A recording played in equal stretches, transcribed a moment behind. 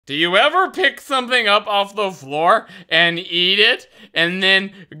Do you ever pick something up off the floor and eat it and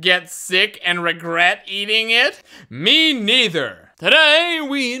then get sick and regret eating it? Me neither. Today,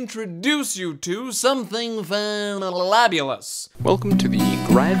 we introduce you to something fabulous. Welcome to the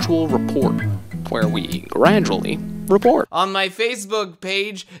Gradual Report, where we gradually report. On my Facebook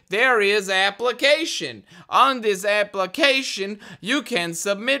page, there is application. On this application, you can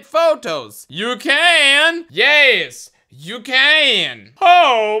submit photos. You can? Yes, you can.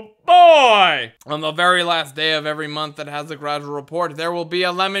 Oh boy! On the very last day of every month that has a gradual report, there will be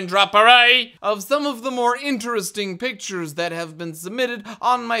a lemon dropper of some of the more interesting pictures that have been submitted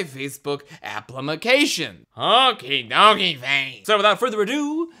on my Facebook application. Okay, dokie, thanks. So without further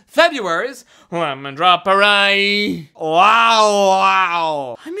ado, February's lemon dropper.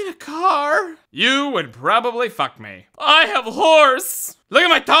 Wow. I'm in a car. You would probably fuck me. I have a horse. Look at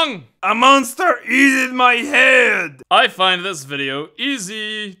my tongue. A monster eated my head. I find this video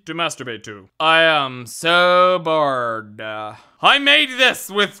easy to masturbate to. I am so bored. I made this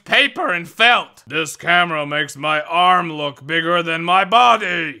with paper and felt. This camera makes my arm look bigger than my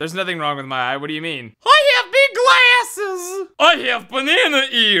body. There's nothing wrong with my eye. What do you mean? I have big glasses. I have banana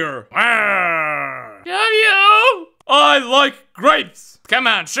ear. Have you? I like grapes. Come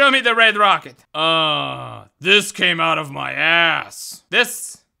on, show me the red rocket. This came out of my ass.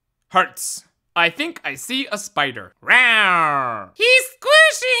 This hurts. I think I see a spider. Rawr. He's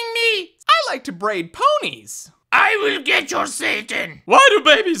squishing me. I like to braid ponies. I will get your Satan. Why do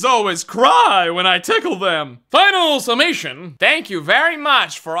babies always cry when I tickle them? Final summation. Thank you very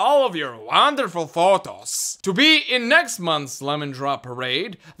much for all of your wonderful photos. To be in next month's Lemon Drop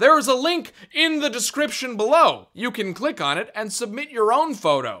Parade, there is a link in the description below. You can click on it and submit your own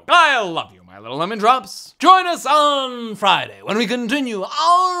photo. I love you, my little lemon drops. Join us on Friday when we continue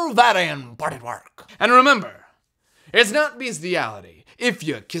our very important work. And remember, it's not bestiality if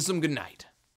you kiss them goodnight.